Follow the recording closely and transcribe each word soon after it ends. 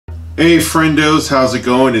Hey friendos, how's it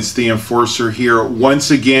going? It's the Enforcer here once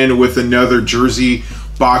again with another jersey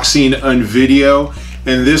boxing video,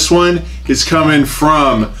 and this one is coming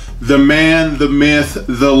from the man, the myth,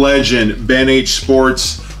 the legend, Ben H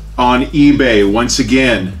Sports on eBay. Once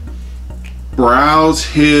again, browse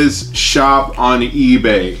his shop on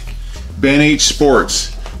eBay, Ben H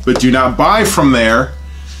Sports, but do not buy from there.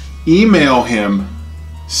 Email him,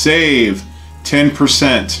 save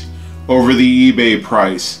 10% over the eBay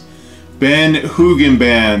price. Ben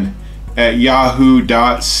Hugenban at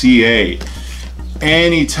yahoo.ca.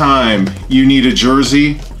 Anytime you need a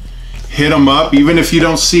jersey, hit him up, even if you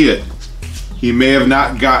don't see it. He may have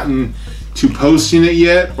not gotten to posting it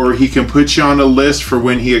yet, or he can put you on a list for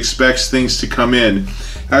when he expects things to come in.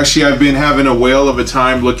 Actually, I've been having a whale of a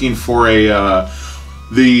time looking for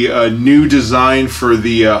the new design for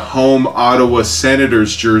the home Ottawa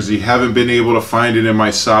Senators jersey. Haven't been able to find it in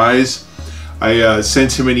my size. I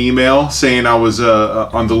sent him an email saying I was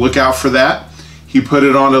on the lookout for that. He put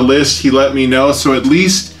it on a list. He let me know. So at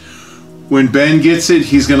least when Ben gets it,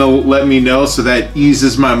 he's going to let me know. So that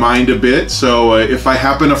eases my mind a bit. So if I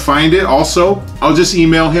happen to find it also, I'll just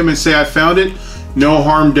email him and say I found it. No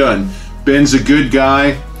harm done. Ben's a good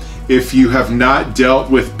guy. If you have not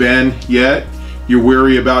dealt with Ben yet, you're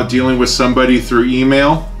weary about dealing with somebody through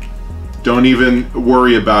email, don't even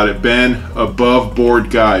worry about it. Ben, above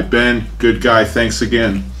board guy. Ben, good guy. Thanks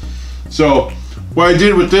again. So what I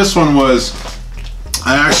did with this one was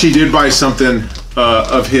I actually did buy something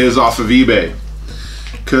of his off of eBay,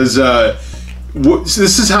 because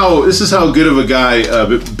this is how good of a guy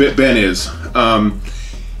Ben is.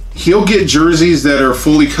 He'll get jerseys that are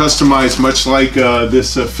fully customized, much like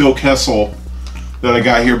this Phil Kessel that I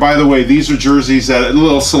got here. By the way, these are jerseys, that a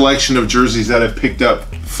little selection of jerseys that I've picked up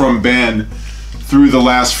from Ben through the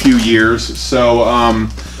last few years. So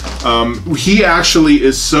he actually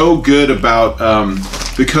is so good about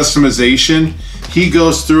the customization. He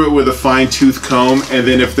goes through it with a fine-tooth comb, and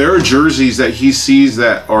then if there are jerseys that he sees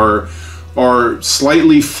that are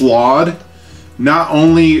slightly flawed, not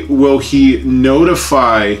only will he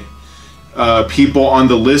notify people on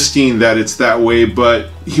the listing that it's that way, but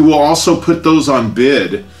he will also put those on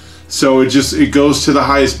bid. So it goes to the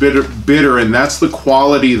highest bidder, and that's the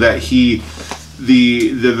quality that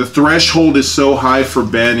the threshold is so high for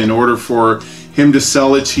Ben. In order for him to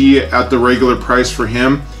sell it to you at the regular price for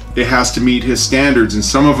him, it has to meet his standards, and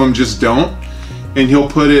some of them just don't, and he'll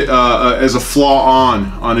put it as a flaw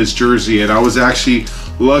on his jersey. And I was actually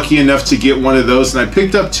lucky enough to get one of those, and I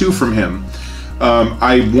picked up two from him.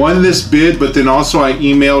 I won this bid, but then also I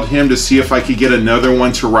emailed him to see if I could get another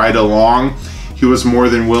one to ride along. He was more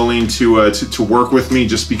than willing to work with me,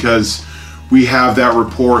 just because we have that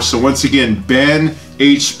rapport. So once again, Ben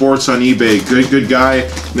H Sports on eBay, good guy.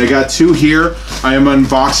 And I got two here. I am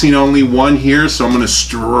unboxing only one here, so I'm gonna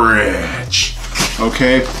stretch.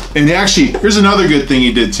 Okay, and actually, here's another good thing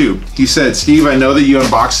he did too. He said, Steve, I know that you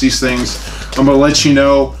unbox these things. I'm gonna let you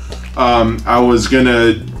know, I was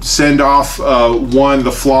gonna send off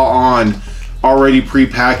the flaw on, already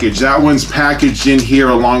pre-packaged. That one's packaged in here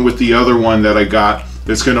along with the other one that I got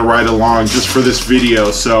that's gonna ride along just for this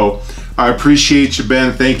video. So I appreciate you,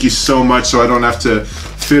 Ben. Thank you so much. So I don't have to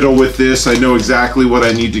fiddle with this. I know exactly what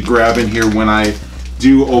I need to grab in here when I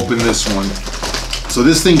do open this one. So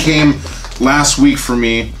this thing came last week for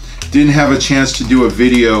me. Didn't have a chance to do a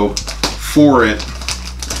video for it,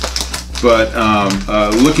 but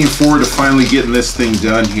looking forward to finally getting this thing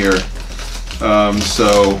done here.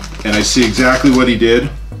 And I see exactly what he did,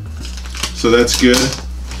 so that's good.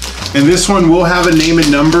 And this one will have a name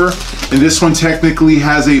and number, and this one technically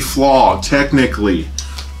has a flaw, technically,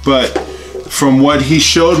 but from what he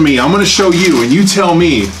showed me, I'm going to show you, and you tell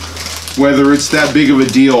me whether it's that big of a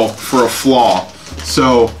deal for a flaw.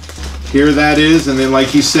 So here that is, and then like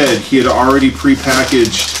he said, he had already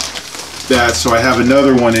pre-packaged that, so I have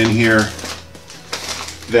another one in here.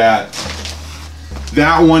 That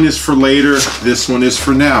one is for later, this one is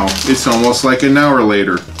for now. It's almost like an hour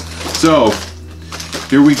later. So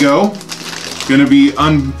here we go. Gonna be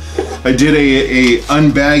I did a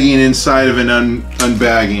unbagging inside of an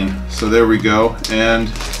unbagging. So there we go. And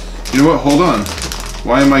you know what, hold on.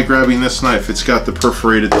 Why am I grabbing this knife? It's got the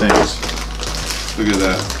perforated things. Look at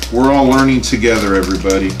that. We're all learning together,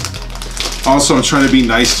 everybody. Also, I'm trying to be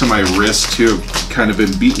nice to my wrist too. I've kind of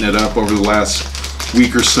been beating it up over the last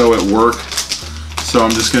week or so at work. So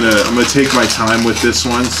I'm gonna take my time with this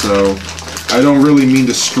one. So I don't really mean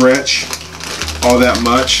to stretch all that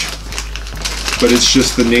much, but it's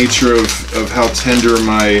just the nature of how tender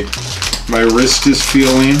my wrist is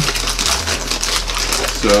feeling.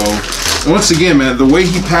 So once again, man, the way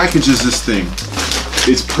he packages this thing,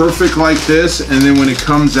 It's perfect like this, and then when it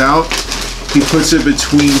comes out, he puts it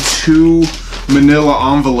between 2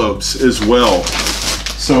 manila envelopes as well.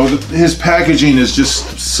 So his packaging is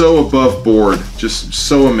just so above board, just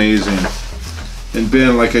so amazing. And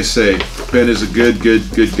Ben, like I say, Ben is a good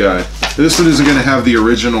guy. This one isn't gonna have the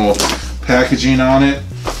original packaging on it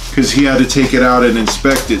because he had to take it out and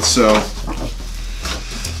inspect it, so.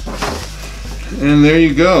 And there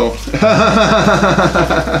you go.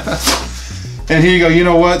 And here you go. You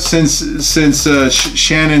know what? Since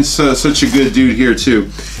Shannon's such a good dude here too,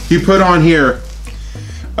 he put on here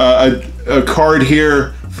a card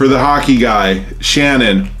here for the hockey guy,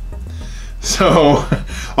 Shannon. So,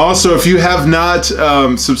 also, if you have not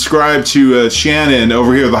subscribed to Shannon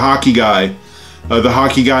over here, the hockey guy on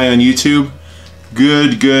YouTube,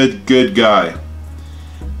 good guy.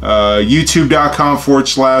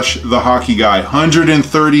 YouTube.com/the hockey guy.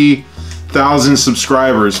 130,000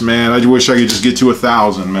 subscribers, man. I wish I could just get to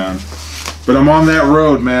 1,000, man. But I'm on that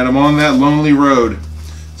road, man. I'm on that lonely road.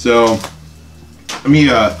 So let me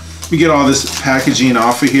get all this packaging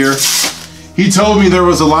off of here. He told me there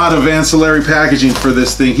was a lot of ancillary packaging for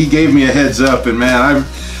this thing. He gave me a heads up, and man,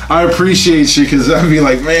 I appreciate you, because I'd be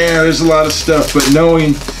like, man, there's a lot of stuff, but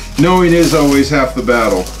knowing is always half the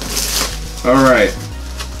battle. All right,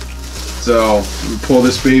 so let me pull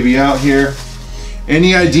this baby out here.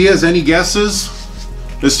 Any ideas, any guesses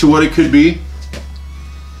as to what it could be?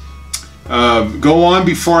 Go on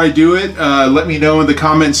before I do it. Let me know in the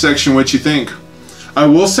comment section what you think. I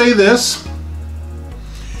will say this.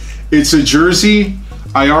 It's a jersey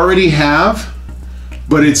I already have,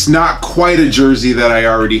 but it's not quite a jersey that I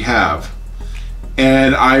already have.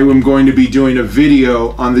 And I am going to be doing a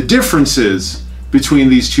video on the differences between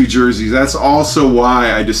these two jerseys. That's also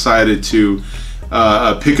why I decided to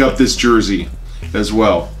pick up this jersey as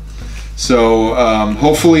well. So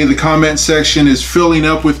hopefully the comment section is filling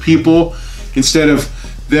up with people instead of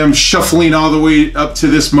them shuffling all the way up to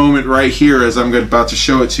this moment right here as I'm about to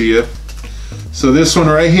show it to you. So this one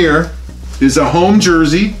right here is a home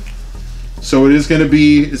jersey. So it is going to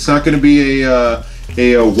be, it's not going to be a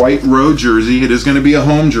white road jersey. It is going to be a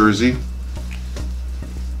home jersey.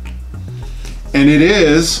 And it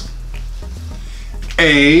is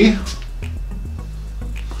a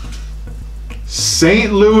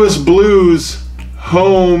St. Louis Blues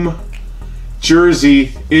home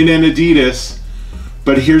jersey in an Adidas.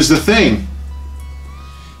 But here's the thing.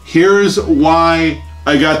 Here's why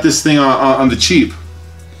I got this thing on the cheap.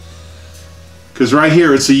 Because right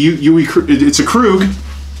here, it's a it's a Krug.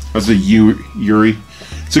 That's a Yuri.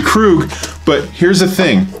 It's a Krug. But here's the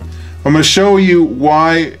thing. I'm going to show you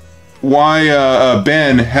why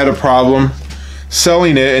Ben had a problem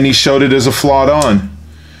selling it, and he showed it as a flawed on.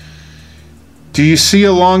 Do you see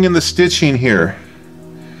along in the stitching here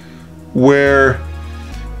where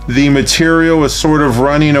the material is sort of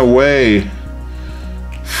running away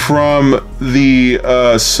from the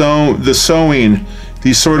sewing,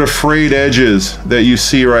 these sort of frayed edges that you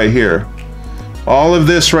see right here? All of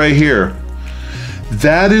this right here.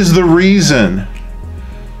 That is the reason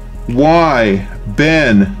why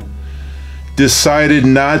Ben decided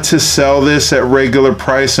not to sell this at regular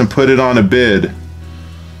price and put it on a bid,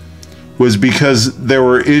 was because there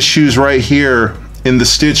were issues right here in the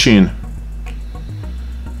stitching,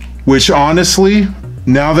 which honestly,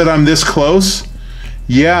 now that I'm this close,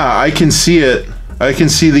 yeah, I can see it. I can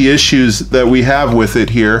see the issues that we have with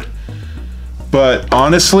it here. But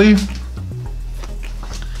honestly,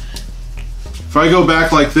 if I go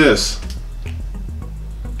back like this,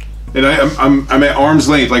 and I'm at arm's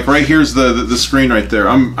length, like right here's the screen right there.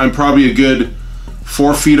 I'm probably a good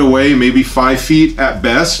 4 feet away, maybe 5 feet at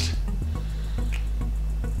best.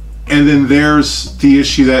 And then there's the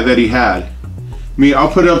issue that he had. I mean, I'll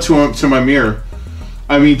put it up to my mirror.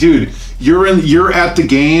 I mean, dude, you're at the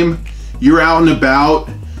game, you're out and about,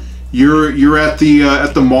 you're at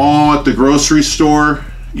the mall, at the grocery store,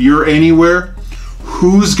 you're anywhere.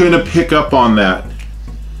 Who's gonna pick up on that?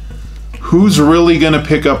 Who's really gonna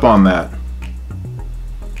pick up on that?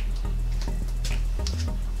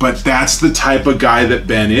 But that's the type of guy that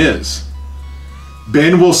Ben is.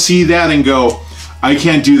 Ben will see that and go, I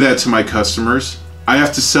can't do that to my customers. I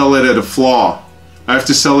have to sell it at a flaw. I have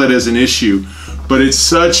to sell it as an issue. But it's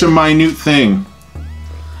such a minute thing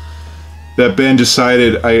that Ben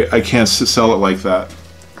decided I can't sell it like that.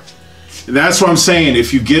 And that's what I'm saying.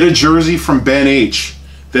 If you get a jersey from Ben H,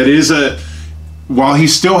 that is while he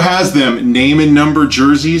still has them name and number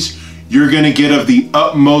jerseys, you're gonna get of the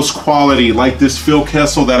utmost quality, like this Phil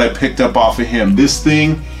Kessel that I picked up off of him. This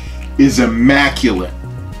thing is immaculate.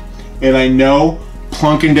 And I know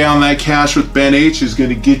plunking down that cash with Ben H is going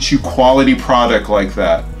to get you quality product like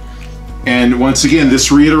that. And once again,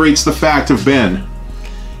 this reiterates the fact of Ben.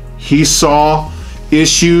 He saw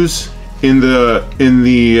issues in the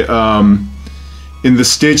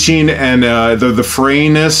stitching and the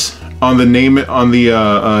frayiness on the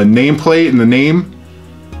nameplate and the name,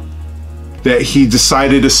 that he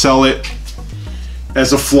decided to sell it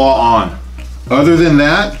as a flaw on. Other than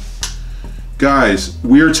that, guys,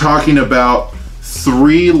 we're talking about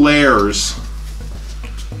 3 layers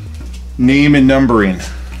name and numbering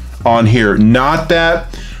on here. Not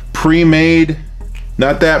that pre-made,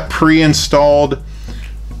 not that pre-installed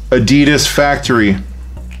Adidas factory.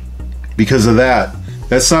 Because of that,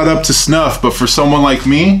 that's not up to snuff. But for someone like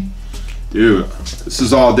me, dude, this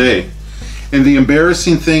is all day. And the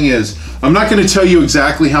embarrassing thing is, I'm not going to tell you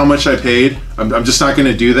exactly how much I paid. I'm just not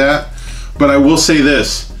going to do that. But I will say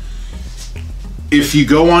this: if you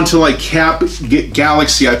go on to like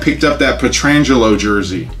Galaxy, I picked up that Pietrangelo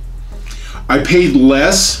jersey. I paid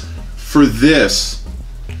less for this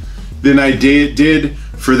than I did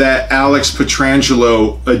for that Alex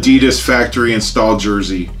Pietrangelo Adidas factory installed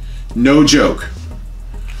jersey. No joke.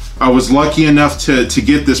 I was lucky enough to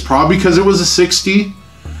get this, probably because it was a 60,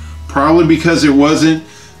 probably because it wasn't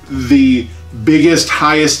the biggest,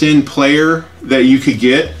 highest end player that you could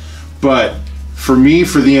get. But for me,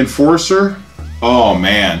 for the Enforcer, oh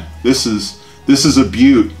man, this is a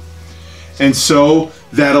beaut. And so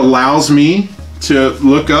that allows me to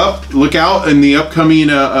look out in the upcoming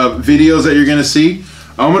videos that you're going to see.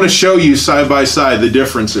 I'm going to show you side by side the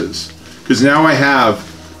differences, because now I have,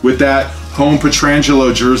 with that home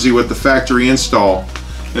Pietrangelo jersey with the factory install,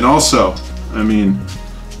 and also, I mean,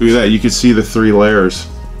 look at that, you can see the 3 layers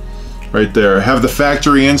right there. I have the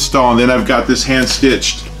factory install, and then I've got this hand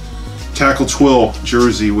stitched tackle twill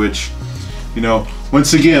jersey, which, you know,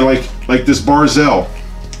 once again, like this Barzell,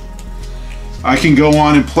 I can go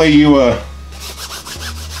on and play you a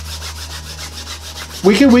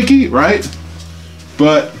wiki, right?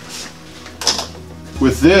 But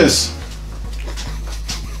with this,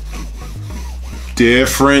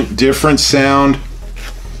 different sound.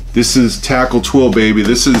 This is tackle twill, baby.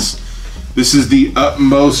 This is the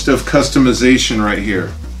utmost of customization right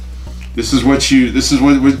here. This is what you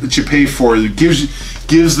pay for. It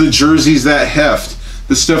gives the jerseys that heft.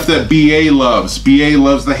 The stuff that BA loves. BA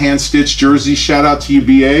loves the hand stitched jerseys. Shout out to you,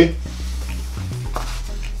 BA.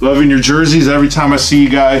 Loving your jerseys. Every time I see you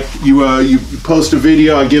post a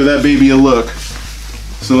video, I give that baby a look.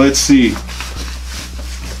 So let's see.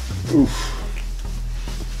 Oof.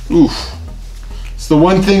 Oof. It's the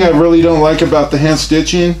one thing I really don't like about the hand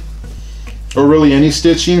stitching, or really any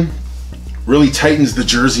stitching. Really tightens the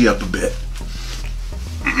jersey up a bit.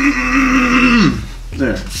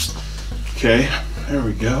 There. Okay, there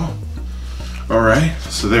we go. All right,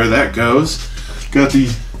 so there that goes. Got the,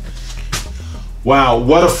 wow,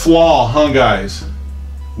 what a flaw, huh, guys?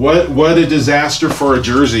 What a disaster for a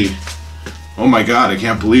jersey. Oh my God, I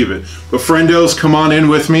can't believe it. But friendos, come on in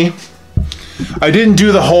with me. I didn't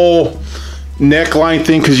do the whole neckline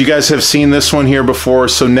thing because you guys have seen this one here before.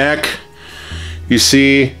 So neck, you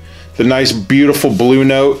see the nice beautiful blue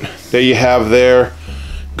note that you have there,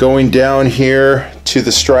 going down here to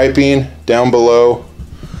the striping down below.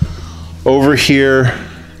 Over here,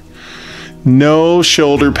 no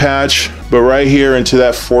shoulder patch, but right here into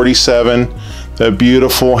that 47, that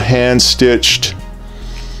beautiful hand stitched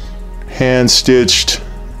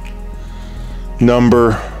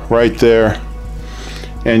number right there.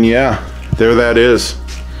 And yeah, there that is.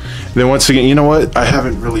 And then once again, you know what? I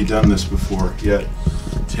haven't really done this before yet.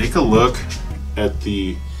 Take a look at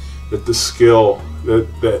the skill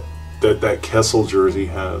that Kessel jersey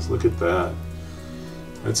has. Look at that.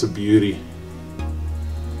 That's a beauty.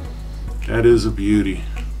 That is a beauty.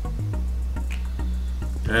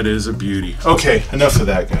 That is a beauty. Okay, enough of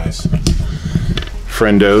that, guys.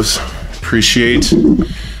 Friendos,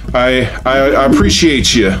 I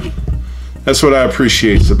appreciate you. That's what I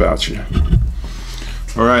appreciate about you.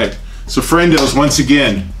 All right, so friendos, once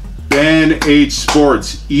again, Ben H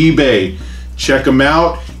Sports, eBay. Check him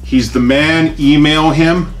out. He's the man. Email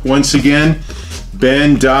him once again,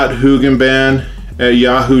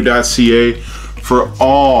 ben.hugenban@yahoo.ca for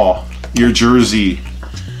all your jersey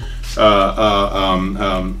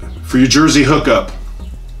for your jersey hookup.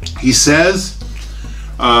 He says,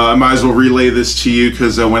 I might as well relay this to you,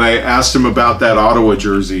 because when I asked him about that Ottawa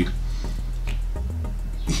jersey,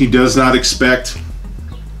 he does not expect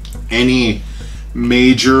any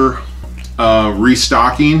major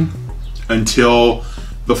restocking until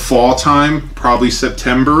the fall time, probably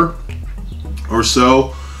September or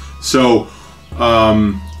so. So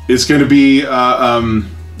it's going to be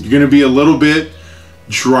you're going to be a little bit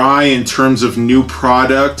dry in terms of new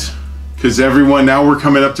product, because everyone, now we're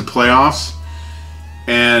coming up to playoffs,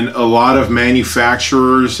 and a lot of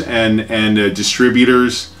manufacturers and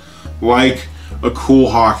distributors like a Cool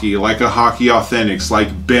Hockey, like a Hockey Authentics,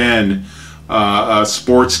 like Ben,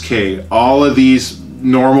 Sports K, all of these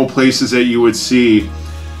normal places that you would see,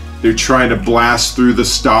 they're trying to blast through the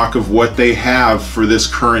stock of what they have for this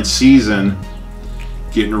current season,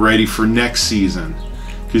 getting ready for next season.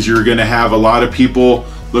 Because you're going to have a lot of people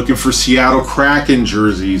looking for Seattle Kraken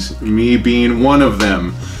jerseys, me being one of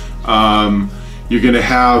them. You're going to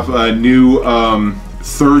have new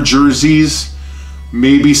third jerseys.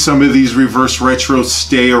 Maybe some of these reverse retros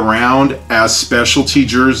stay around as specialty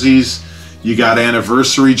jerseys. You got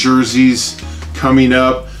anniversary jerseys coming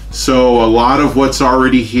up. So a lot of what's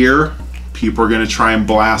already here, people are going to try and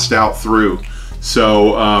blast out through.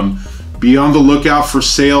 So be on the lookout for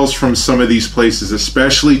sales from some of these places,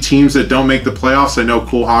 especially teams that don't make the playoffs. I know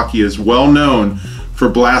Cool Hockey is well known for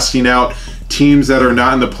blasting out teams that are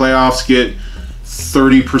not in the playoffs, get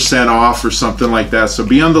 30% off or something like that. So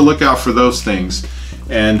be on the lookout for those things.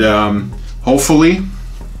 And hopefully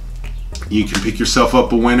you can pick yourself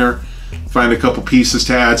up a winner, find a couple pieces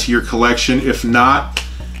to add to your collection. If not,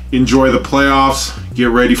 enjoy the playoffs, get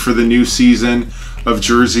ready for the new season of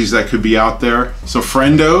jerseys that could be out there. So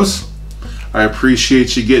friendos, I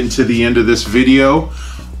appreciate you getting to the end of this video.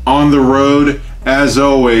 On the road, as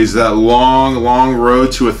always, that long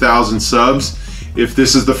road to 1,000 subs. If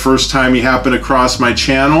this is the first time you happen across my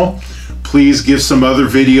channel, please give some other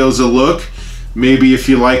videos a look. Maybe if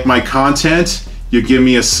you like my content, you give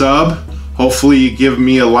me a sub. Hopefully you give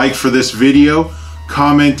me a like for this video.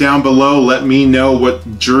 Comment down below, let me know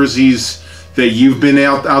what jerseys that you've been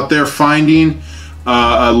out there finding.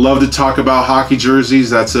 I love to talk about hockey jerseys.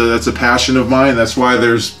 That's a passion of mine. That's why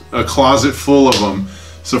there's a closet full of them.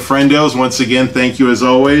 So friendos, once again, thank you as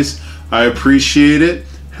always. I appreciate it.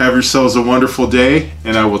 Have yourselves a wonderful day,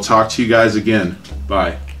 and I will talk to you guys again.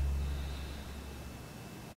 Bye.